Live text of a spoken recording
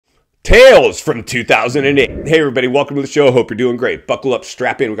Tales from 2008. Hey everybody, welcome to the show. Hope you're doing great. Buckle up,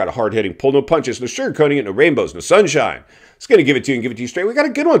 strap in. We got a hard-hitting pull, no punches, no sugarcoating it, no rainbows, no sunshine. It's going to give it to you and give it to you straight. We got a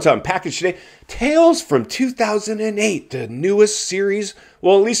good one to unpackage today. Tales from 2008, the newest series.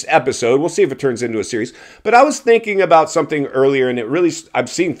 Well, at least episode. We'll see if it turns into a series. But I was thinking about something earlier, and I'm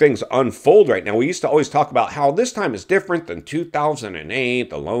seeing things unfold right now. We used to always talk about how this time is different than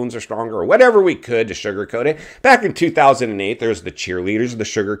 2008. The loans are stronger, or whatever we could to sugarcoat it. Back in 2008, there's the cheerleaders, the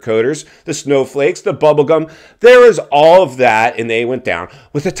sugarcoaters, the snowflakes, the bubblegum. There was all of that, and they went down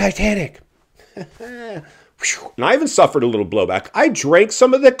with the Titanic. And I even suffered a little blowback. I drank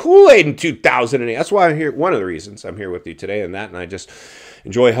some of the Kool-Aid in 2008. That's why I'm here. One of the reasons I'm here with you today, and I just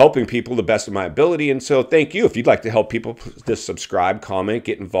enjoy helping people the best of my ability. And so thank you. If you'd like to help people, just subscribe, comment,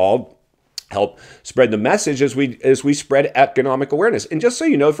 get involved, help spread the message as we spread economic awareness. And just so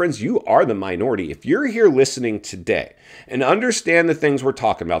you know, friends, you are the minority. If you're here listening today and understand the things we're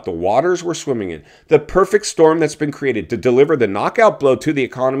talking about, the waters we're swimming in, the perfect storm that's been created to deliver the knockout blow to the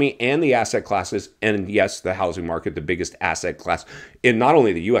economy and the asset classes, and yes, the housing market, the biggest asset class in not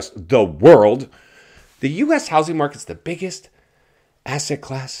only the U.S., the world. The U.S. housing market's the biggest asset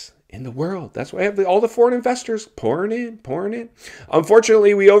class in the world. That's why I have all the foreign investors pouring in.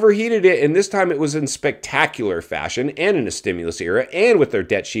 Unfortunately, we overheated it, and this time it was in spectacular fashion and in a stimulus era and with their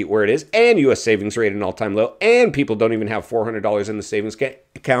debt sheet where it is and U.S. savings rate at an all-time low, and people don't even have $400 in the savings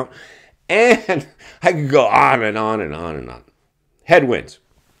account. And I could go on and on and on and on. Headwinds.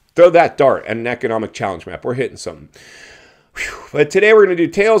 Throw that dart at an economic challenge map. We're hitting something. Whew. But today we're going to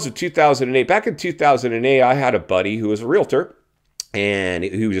do Tales of 2008. Back in 2008, I had a buddy who was a realtor, and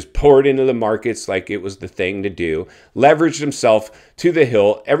he just poured into the markets like it was the thing to do, leveraged himself to the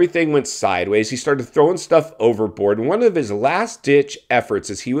hill. Everything went sideways. He started throwing stuff overboard. And one of his last-ditch efforts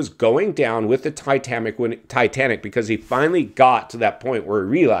as he was going down with the Titanic, because he finally got to that point where he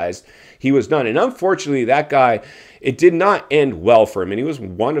realized he was done. And unfortunately, that guy, it did not end well for him. And he was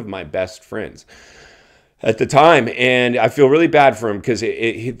one of my best friends at the time, and I feel really bad for him because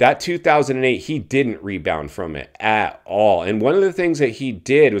that 2008, he didn't rebound from it at all. And one of the things that he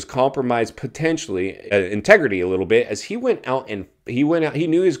did was compromise potentially integrity a little bit, as he went out and he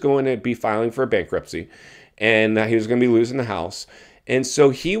knew he was going to be filing for a bankruptcy, and he was going to be losing the house. And so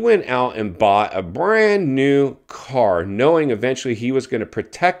he went out and bought a brand new car, knowing eventually he was going to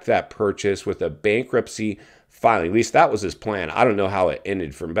protect that purchase with a bankruptcy filing. At least that was his plan. I don't know how it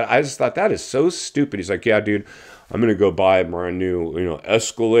ended for him, but I just thought that is so stupid. He's like, yeah, dude, I'm going to go buy a brand new,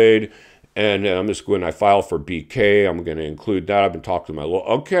 Escalade, and I'm just going to file for BK. I'm going to include that. I've been talking to my lawyer.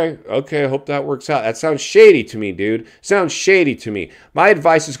 Okay, I hope that works out. That sounds shady to me, dude. Sounds shady to me. My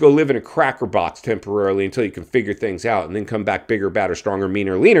advice is go live in a cracker box temporarily until you can figure things out, and then come back bigger, badder, stronger,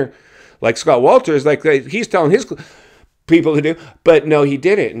 meaner, leaner, like Scott Walters, like he's telling his people to do. But no, he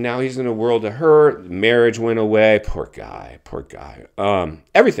didn't. And now he's in a world of hurt. Marriage went away. Poor guy.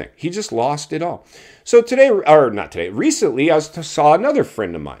 Everything. He just lost it all. So recently I saw another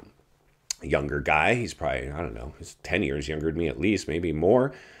friend of mine, a younger guy. He's probably, I don't know, he's 10 years younger than me at least, maybe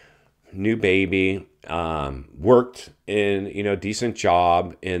more. New baby, worked in, decent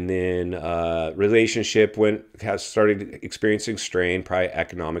job, and then relationship has started experiencing strain. Probably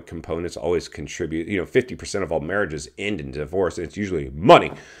economic components always contribute. 50% of all marriages end in divorce, and it's usually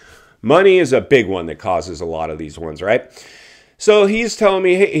money. Money is a big one that causes a lot of these ones, right? So he's telling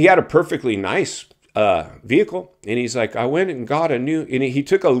me, hey, he had a perfectly nice vehicle, and he's like, I went and got and he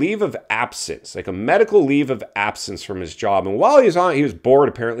took a leave of absence, like a medical leave of absence from his job. And while he was bored,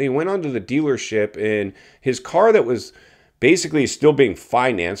 apparently. He went onto the dealership, and his car that was basically still being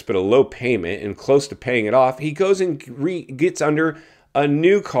financed, but a low payment and close to paying it off, he goes and gets under a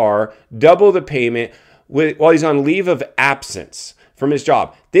new car, double the payment, while he's on leave of absence from his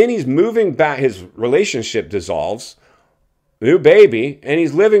job. Then he's moving back, his relationship dissolves, new baby, and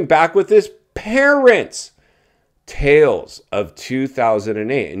he's living back with his parents. Tales of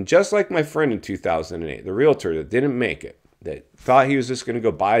 2008. And just like my friend in 2008, the realtor that didn't make it, that thought he was just going to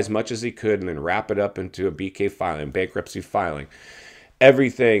go buy as much as he could and then wrap it up into a BK filing, bankruptcy filing,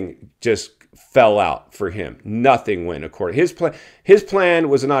 everything just fell out for him. Nothing went according. His plan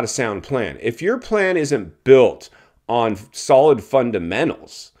was not a sound plan. If your plan isn't built on solid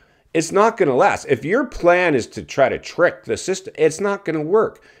fundamentals, it's not going to last. If your plan is to try to trick the system, it's not going to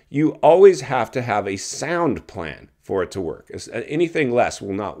work. You always have to have a sound plan for it to work. Anything less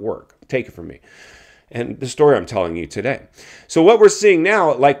will not work. Take it from me. And the story I'm telling you today. So what we're seeing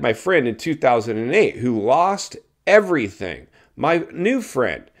now, like my friend in 2008 who lost everything, my new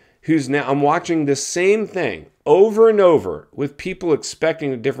friend who's now, I'm watching the same thing over and over with people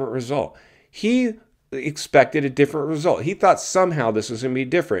expecting a different result. He expected a different result. He thought somehow this was going to be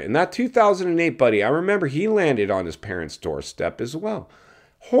different. And that 2008 buddy, I remember he landed on his parents' doorstep as well.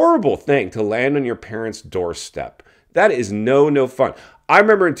 Horrible thing to land on your parents' doorstep. That is no fun. I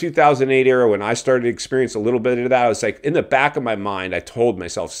remember in 2008 era when I started to experience a little bit of that, I was like, in the back of my mind, I told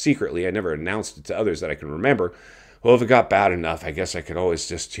myself secretly, I never announced it to others that I can remember, well, if it got bad enough, I guess I could always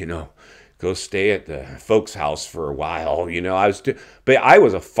just, go stay at the folks' house for a while. But I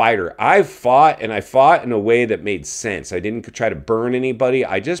was a fighter. I fought, and I fought in a way that made sense. I didn't try to burn anybody.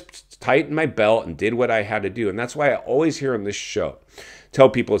 I just tightened my belt and did what I had to do. And that's why I always hear on this show, tell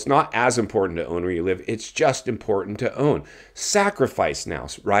people it's not as important to own where you live. It's just important to own. Sacrifice now,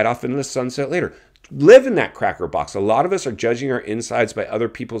 ride off into the sunset later. Live in that cracker box. A lot of us are judging our insides by other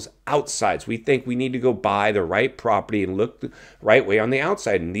people's outsides. We think we need to go buy the right property and look the right way on the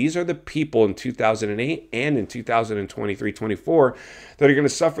outside. And these are the people in 2008 and in 2023, 24 that are going to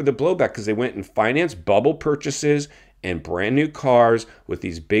suffer the blowback because they went and financed bubble purchases and brand new cars with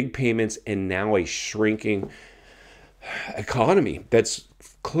these big payments and now a shrinking economy that's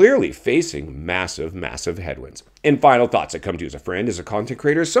clearly facing massive headwinds. And final thoughts that come to you as a friend, as a content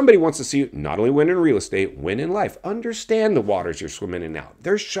creator, somebody wants to see you not only win in real estate, win in life. Understand the waters you're swimming in now.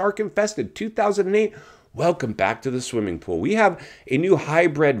 They're shark infested. 2008, welcome back to the swimming pool. We have a new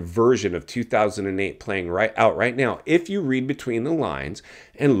hybrid version of 2008 playing right now if you read between the lines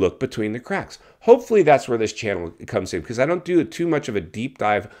and look between the cracks. Hopefully that's where this channel comes in because I don't do too much of a deep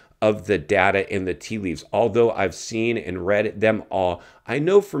dive of the data and the tea leaves. Although I've seen and read them all, I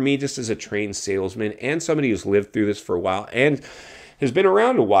know for me, just as a trained salesman and somebody who's lived through this for a while and has been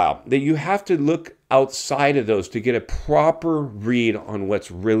around a while, that you have to look outside of those to get a proper read on what's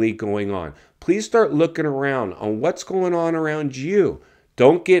really going on. Please start looking around on what's going on around you.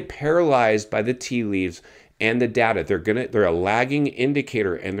 Don't get paralyzed by the tea leaves and the data. They're a lagging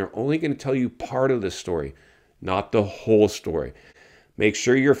indicator and they're only going to tell you part of the story, not the whole story. Make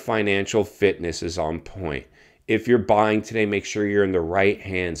sure your financial fitness is on point. If you're buying today, make sure you're in the right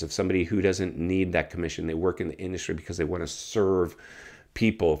hands of somebody who doesn't need that commission. They work in the industry because they want to serve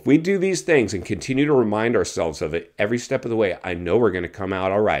people. If we do these things and continue to remind ourselves of it every step of the way, I know we're going to come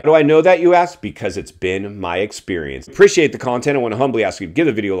out all right. How do I know that, you ask? Because it's been my experience. Appreciate the content. I want to humbly ask you to give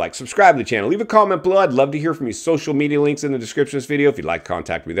the video a like, subscribe to the channel, leave a comment below. I'd love to hear from you. Social media links in the description of this video if you'd like to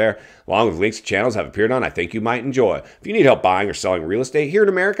contact me there, along with links to channels I've appeared on I think you might enjoy. If you need help buying or selling real estate here in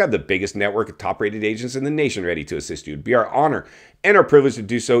America, I have the biggest network of top-rated agents in the nation ready to assist you. It'd be our honor and our privilege to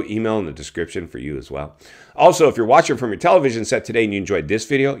do so. Email in the description for you as well. Also, if you're watching from your television set today and you enjoyed this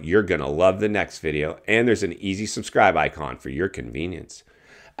video, you're going to love the next video. And there's an easy subscribe icon for your convenience.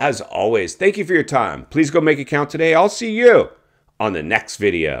 As always, thank you for your time. Please go make it count today. I'll see you on the next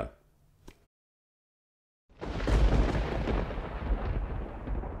video.